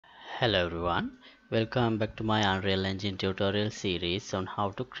Hello everyone, welcome back to my Unreal Engine tutorial series on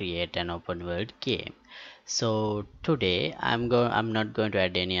how to create an open world game. So today I'm not going to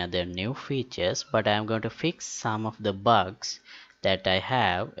add any other new features, but I'm going to fix some of the bugs that I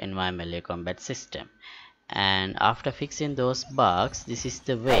have in my melee combat system. And after fixing those bugs, this is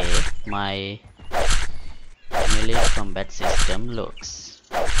the way my melee combat system looks.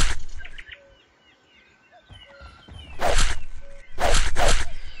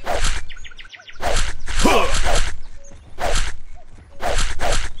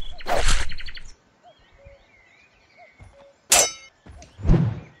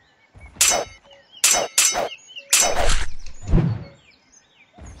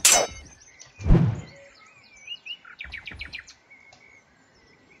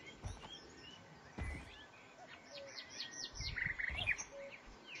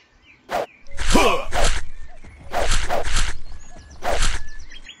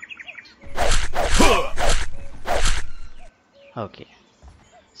 Okay,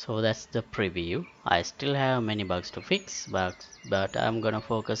 so that's the preview. I still have many bugs to fix, but I'm gonna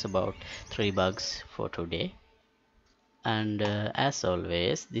focus about 3 bugs for today. And as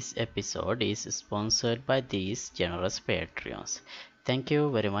always, this episode is sponsored by these generous Patreons. Thank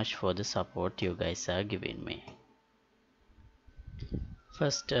you very much for the support you guys are giving me.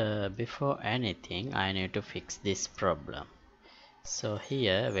 First, before anything, I need to fix this problem. So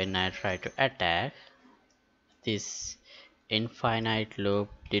here, when I try to attack, this infinite loop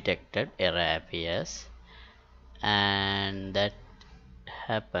detected error appears, and that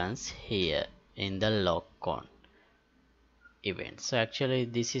happens here in the 𝐒𝐿𝐭 event. So actually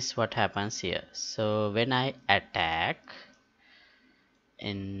this is what happens here. So when I attack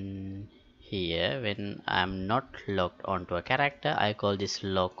in here, when I'm not locked onto a character, I call this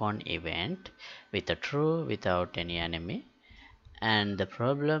𝐿𝐭 event with a true without any enemy. And the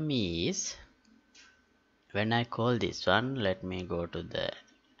problem is when I call this one, let me go to the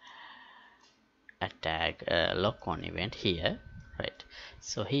attack 𝐿𝐭 event here, right?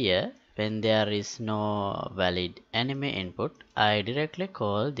 So here when there is no valid enemy input, I directly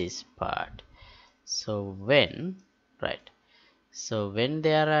call this part. So when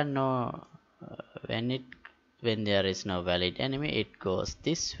there are no when there is no valid enemy, it goes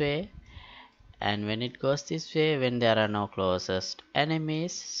this way, and when it goes this way, when there are no closest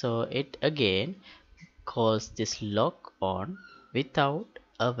enemies, so it again calls this 𝐿𝐿_ON without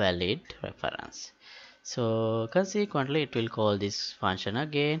a valid reference. So consequently it will call this function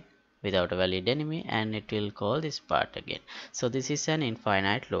again without a valid enemy, and it will call this part again. So this is an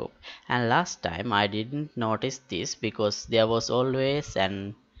infinite loop, and last time I didn't notice this because there was always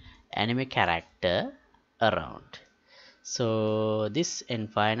an enemy character around. So this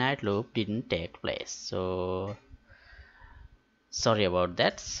infinite loop didn't take place, so sorry about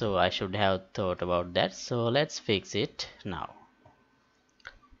that. So I should have thought about that. So let's fix it now.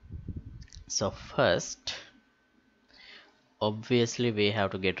 So first, obviously we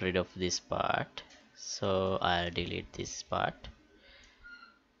have to get rid of this part, so I'll delete this part,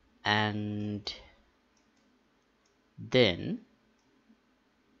 and then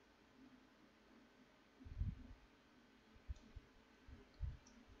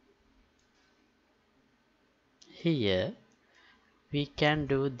here we can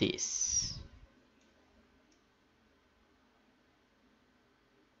do this.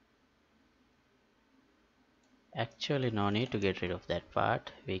 Actually no need to get rid of that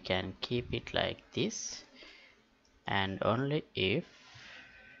part, we can keep it like this, and only if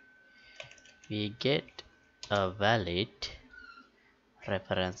we get a valid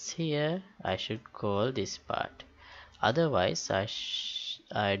reference here, I should call this part. Otherwise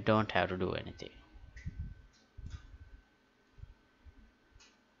I don't have to do anything.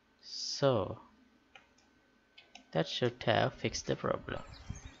 So that should have fixed the problem.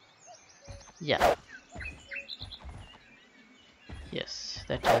 Yeah, yes,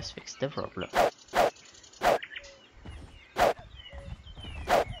 that has fixed the problem.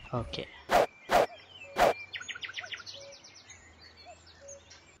 Okay,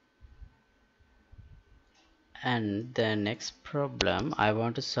 and the next problem I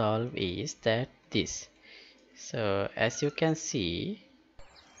want to solve is that this. So as you can see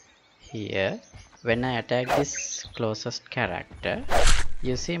here, when I attack this closest character,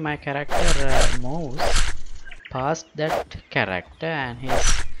 you see my character moves past that character and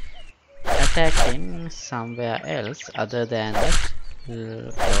he's attacking somewhere else other than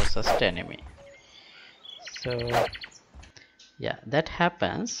the closest enemy. So yeah, that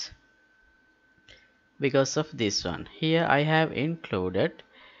happens because of this one. Here I have included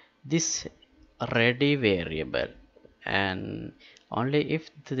this ready variable, and Only if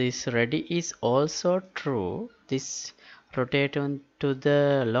this ready is also true, this rotate to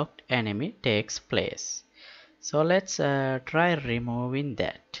the locked enemy takes place. So let's try removing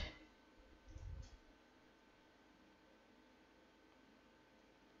that.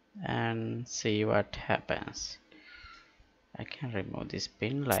 And see what happens. I can remove this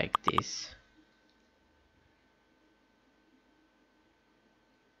pin like this.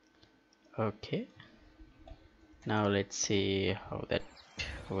 Okay. Now let's see how that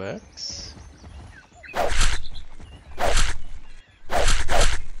works.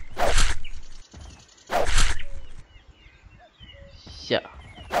 Yeah.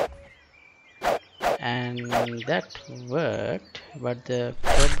 And that worked, but the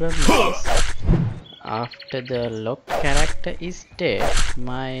problem is after the locked character is dead,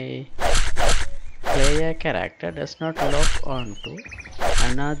 my player character does not lock onto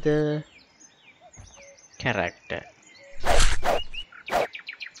another character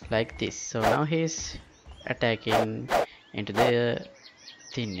like this. So now he's attacking into the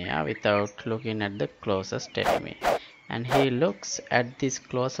thin air without looking at the closest enemy, and he looks at this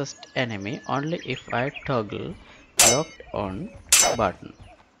closest enemy only if I toggle locked on button.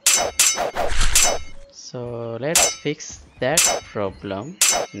 So let's fix that problem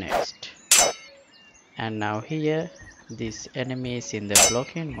next. And now here this enemy is in the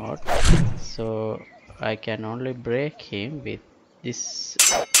blocking mode, so I can only break him with this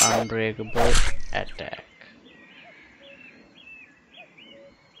unbreakable attack.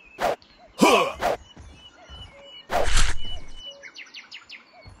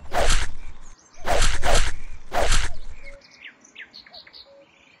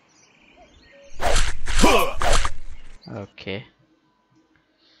 Okay,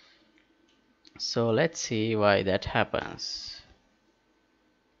 so let's see why that happens.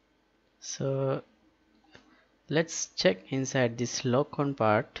 So let's check inside this lock on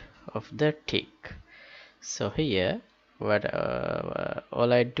part of the tick. So here what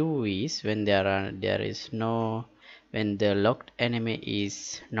all I do is when when the locked enemy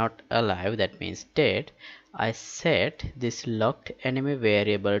is not alive, that means dead, I set this locked enemy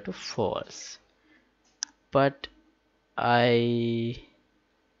variable to false. But why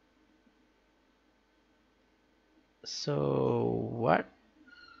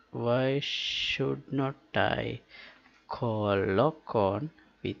should not I call lock on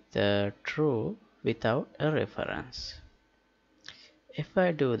with true without a reference? If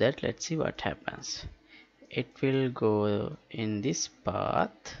I do that, let's see what happens. It will go in this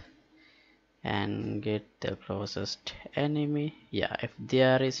path and get the closest enemy. Yeah, if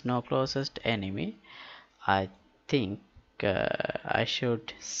there is no closest enemy, I think I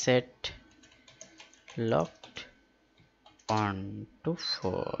should set locked on to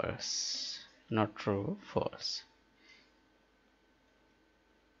false, not true, false.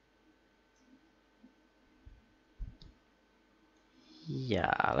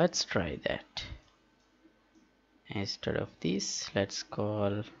 Yeah, let's try that. Instead of this, let's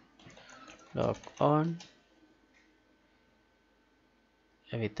call lock on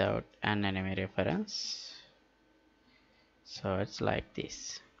without an enemy reference. So it's like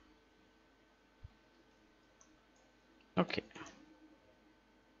this. Okay.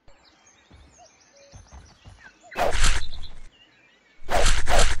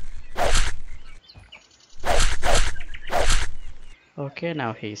 Okay,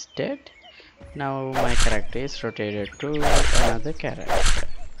 now he's dead. Now my character is rotated to another character.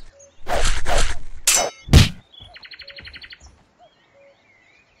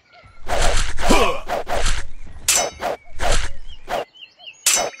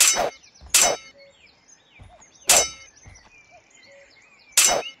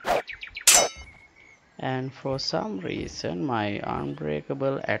 And for some reason my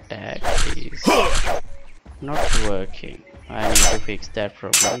unbreakable attack is not working. I need to fix that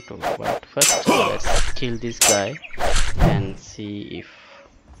problem too, but first let's kill this guy and see if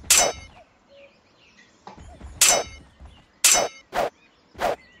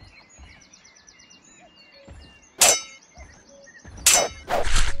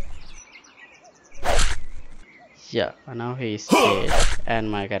yeah, now he is dead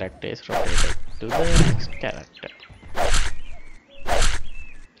and my character is rotated to the next character.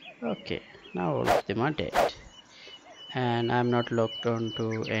 Okay, now all of them are dead. And I'm not locked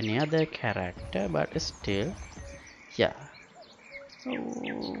onto any other character, but still, yeah.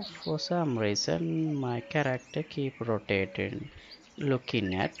 Oh, for some reason my character keep rotating,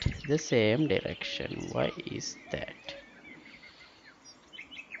 looking at the same direction. Why is that?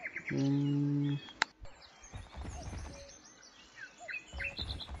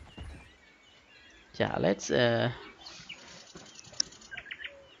 Yeah, let's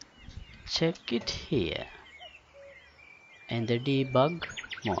check it here in the debug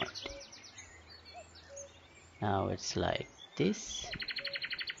mode. Now it's like this.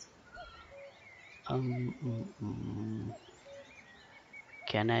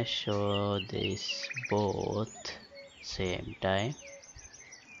 Can I show this both same time?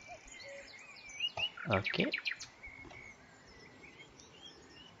 Okay.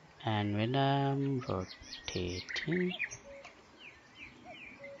 And when I'm rotating,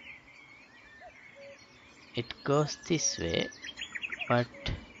 it goes this way, but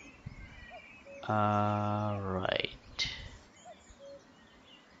right.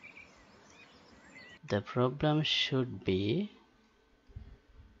 The problem should be,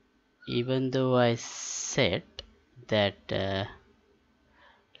 even though I set that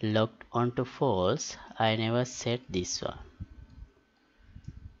locked onto false, I never set this one.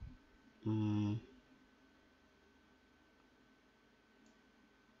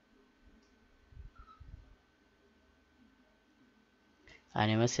 I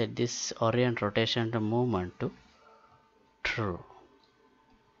never set this orient rotation to movement to true.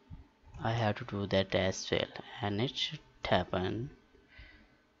 I have to do that as well, and it should happen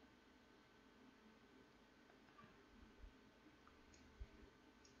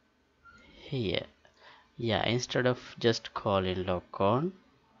here. Yeah, instead of just calling lock on,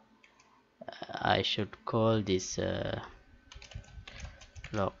 I should call this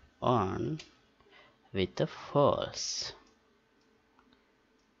lock on with a false.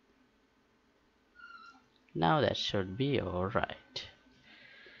 Now that should be alright.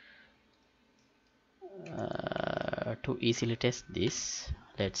 To easily test this,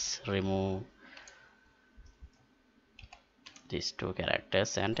 let's remove these two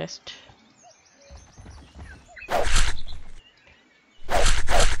characters and test.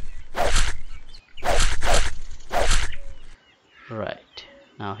 Right,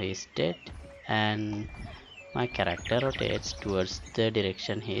 now he's dead and my character rotates towards the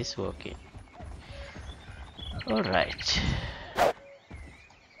direction he is walking. Alright.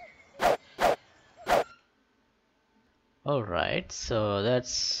 Alright, so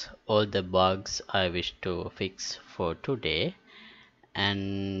that's all the bugs I wish to fix for today,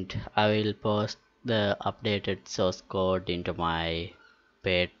 and I will post the updated source code into my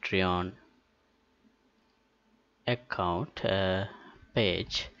Patreon account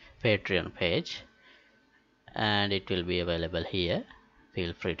Patreon page, and it will be available here.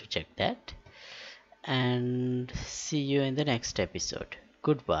 Feel free to check that, and see you in the next episode.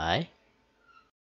 Goodbye.